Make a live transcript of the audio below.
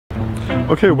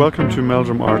Okay, welcome to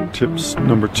Meldrum Art tips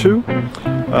number 2.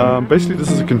 Basically this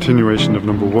is a continuation of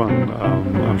number 1.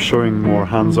 I'm showing more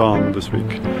hands-on this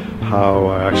week how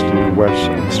I actually wet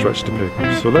and stretch the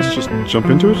paper. So let's just jump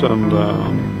into it and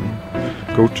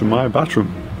go to my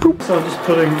bathroom. So I'm just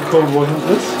putting cold water into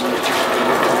this.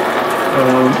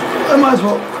 I might as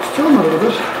well film a little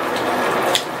bit.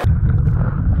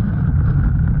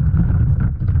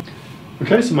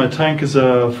 Okay, so my tank is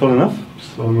full enough,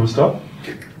 so I'm going to stop.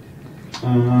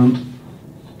 And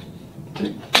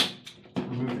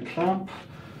remove the clamp,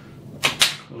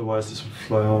 otherwise this would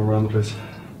fly all around the place.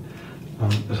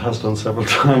 It has done several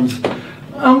times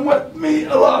and wet me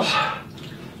a lot.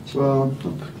 So I'll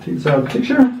put these out of the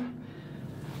picture.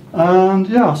 And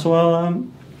yeah, so I'll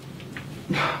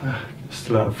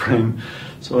still out of frame.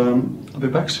 So I'll be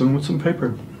back soon with some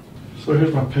paper. So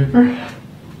here's my paper.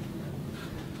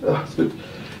 It's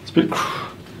a bit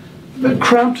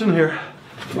cramped in here.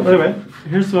 But anyway,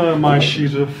 here's my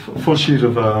full sheet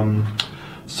of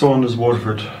Saunders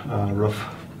Waterford rough.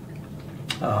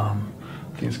 I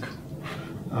think it's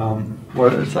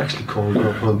well, it's actually called.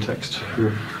 I'll put on text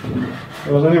here.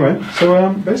 Well, anyway,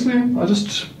 so basically, I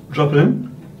just drop it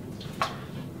in,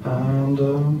 and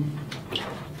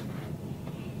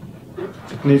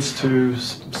it needs to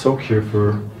soak here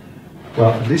for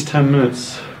well at least 10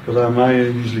 minutes. But I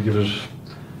usually give it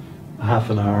a half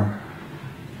an hour.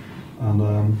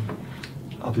 And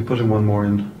I'll be putting one more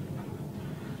in.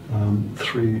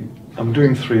 3. I'm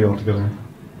doing 3 altogether,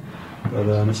 but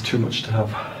it's too much to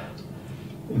have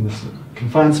in this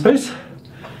confined space.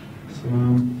 So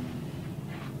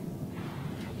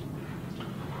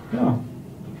yeah.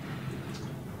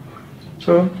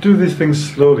 So do these things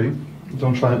slowly.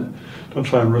 Don't try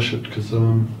and rush it, because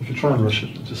if you try and rush it,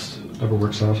 it just never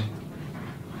works out.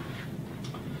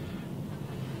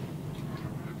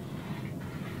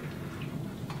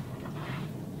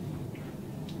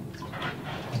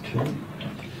 Okay.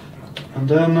 And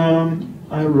then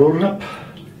I roll it up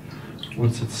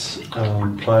once it's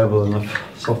pliable enough,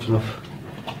 soft enough.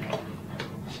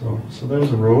 So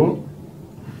there's a roll.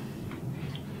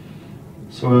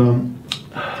 So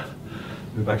I'll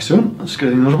be back soon. Let's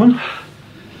get another one.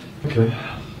 Okay.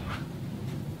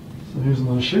 So here's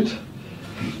another sheet.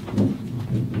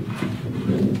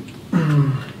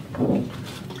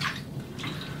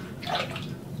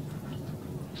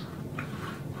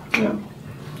 Yeah.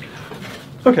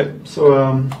 Okay,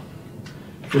 so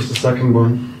here's the second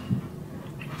one.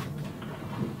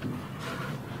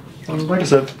 And like I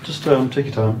said, just take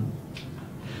your time,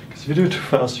 because if you do it too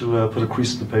fast, you'll put a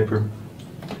crease in the paper.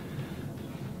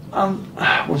 And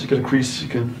once you get a crease, you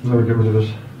can never get rid of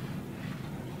it.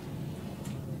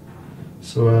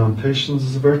 So patience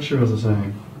is a virtue, as I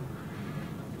say.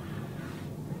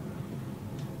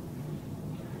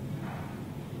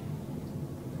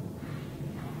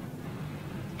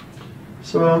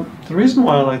 So the reason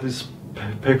why I like this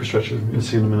paper stretcher, you'll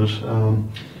see in a minute,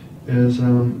 is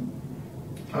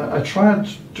I tried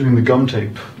doing the gum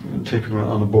tape, taping it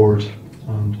on a board,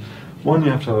 and one,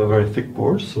 you have to have a very thick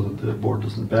board so that the board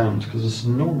doesn't bend, because there's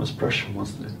enormous pressure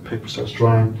once the paper starts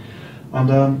drying.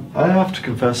 And I have to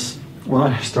confess, when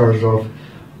I started off,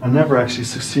 I never actually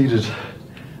succeeded.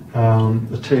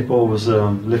 The tape always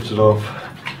lifted off,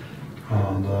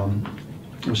 and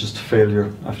it was just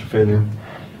failure after failure.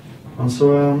 And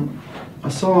so I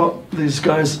saw these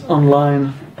guys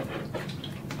online,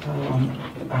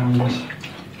 and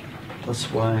that's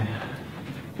why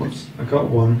I got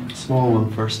one, a small one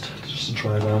first, just to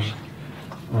try it out,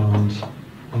 and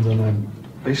then I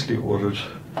basically ordered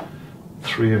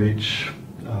 3 of each,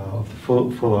 of the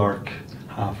full arc,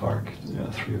 half arc,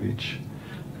 yeah, 3 of each,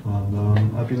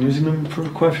 and I've been using them for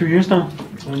quite a few years now,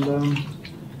 and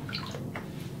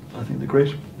I think they're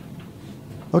great.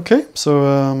 Okay,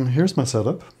 so here's my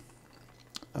setup.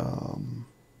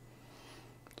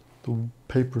 The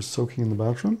paper's soaking in the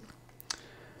bathroom,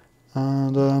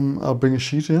 and I'll bring a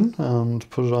sheet in and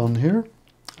put it on here,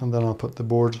 and then I'll put the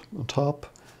board on top,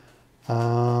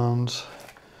 and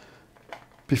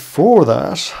before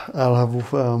that I'll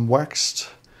have waxed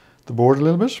the board a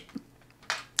little bit.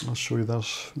 I'll show you that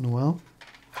in a while.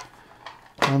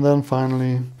 And then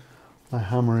finally I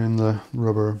hammer in the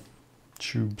rubber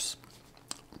tubes,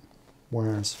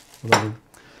 wires, whatever.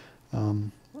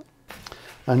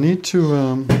 I need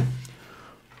to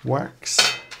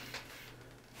wax,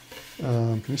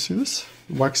 can you see this?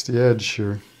 Wax the edge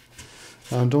here.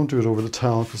 Don't do it over the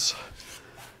towel, because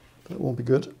that won't be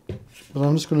good. But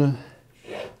I'm just gonna,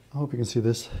 I hope you can see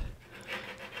this,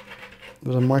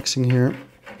 but I'm waxing here.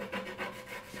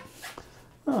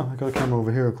 Oh, I got a camera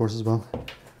over here, of course, as well.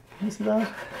 Can you see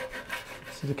that?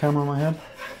 See the camera on my head?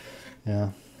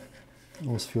 Yeah,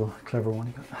 always feel clever when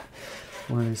you got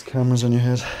one of these cameras on your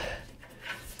head.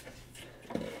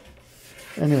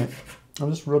 Anyway, I'm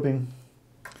just rubbing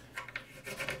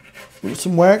with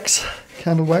some wax,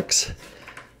 candle wax.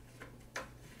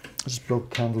 I just broke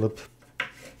the candle up.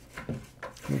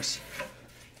 Oops.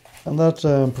 And that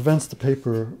prevents the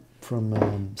paper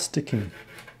from sticking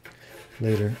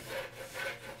later.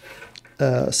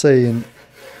 Say in,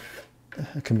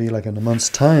 it can be like in a month's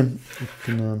time, you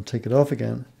can take it off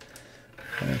again.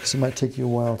 Because it might take you a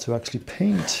while to actually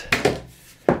paint.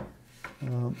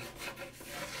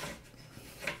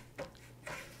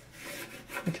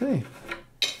 Okay.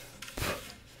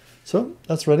 So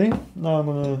that's ready. Now I'm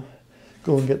going to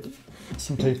go and get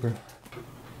some paper.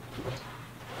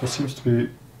 There seems to be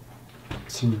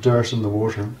some dirt in the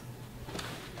water.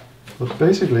 But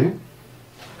basically,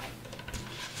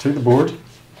 take the board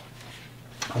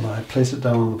and I place it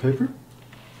down on the paper.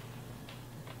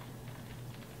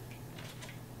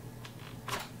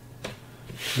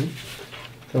 Okay.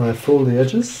 Then I fold the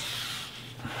edges.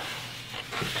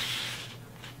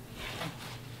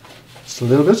 Just a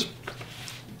little bit.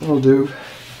 That'll do.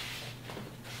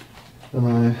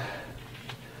 Then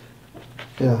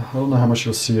I don't know how much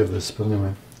you'll see of this, but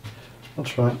anyway, I'll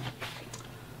try.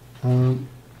 I'm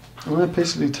going to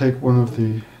basically take one of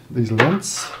these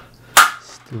lengths,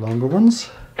 the longer ones,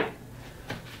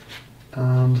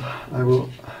 and I will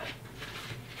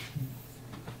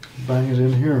bang it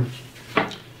in here.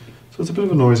 So it's a bit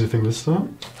of a noisy thing this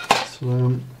time.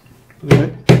 So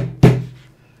anyway,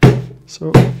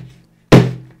 so.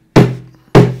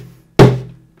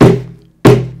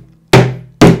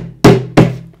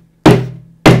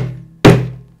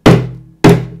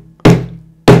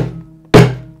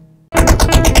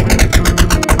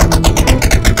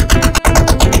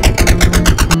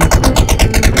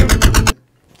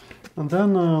 And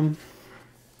then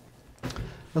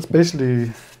that's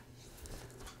basically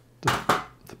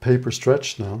the paper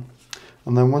stretched now.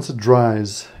 And then once it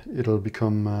dries, it'll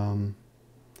become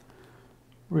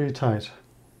really tight.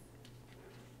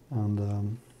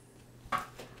 And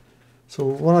so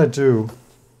what I do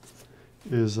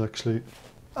is actually,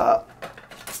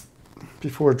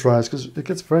 before it dries, because it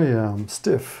gets very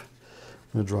stiff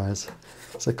when it dries,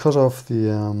 so I cut off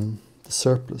the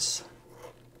surplus.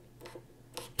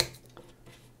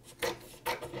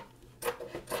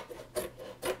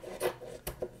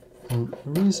 And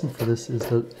the reason for this is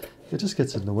that it just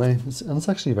gets in the way, and it's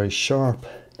actually very sharp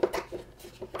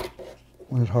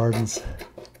when it hardens.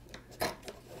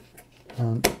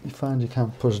 And you find you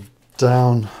can't put it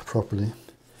down properly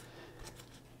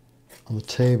on the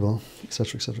table,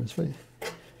 etc., etc. It's very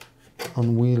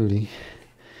unwieldy,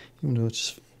 even though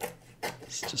it's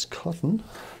just cotton.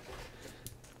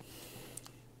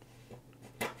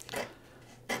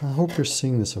 I hope you're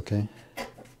seeing this okay.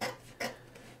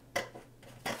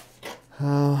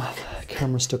 The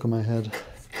camera's stuck on my head.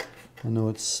 I know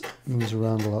it moves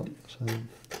around a lot, so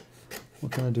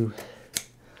what can I do?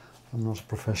 I'm not a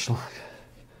professional.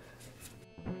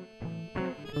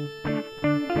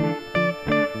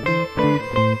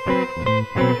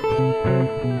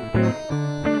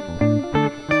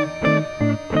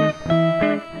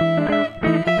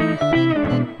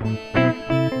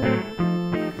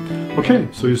 Okay,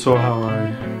 so you saw how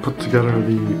I put together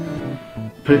the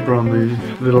paper on the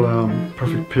little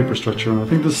perfect paper structure, and I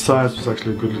think this size was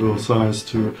actually a good little size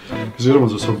to, because the other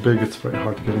ones are so big it's very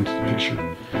hard to get into the picture.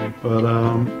 But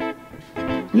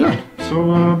yeah,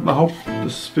 so I hope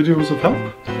this video was of help,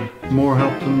 more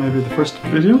help than maybe the first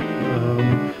video.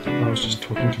 I was just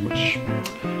talking too much.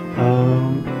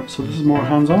 So this is more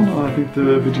hands-on, and I think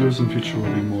the videos in future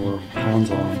will be more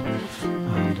hands-on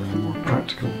and more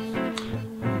practical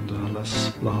and less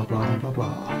blah blah blah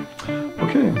blah.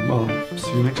 Okay, well,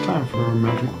 see you next time for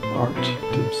Meldrum Art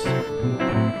tips.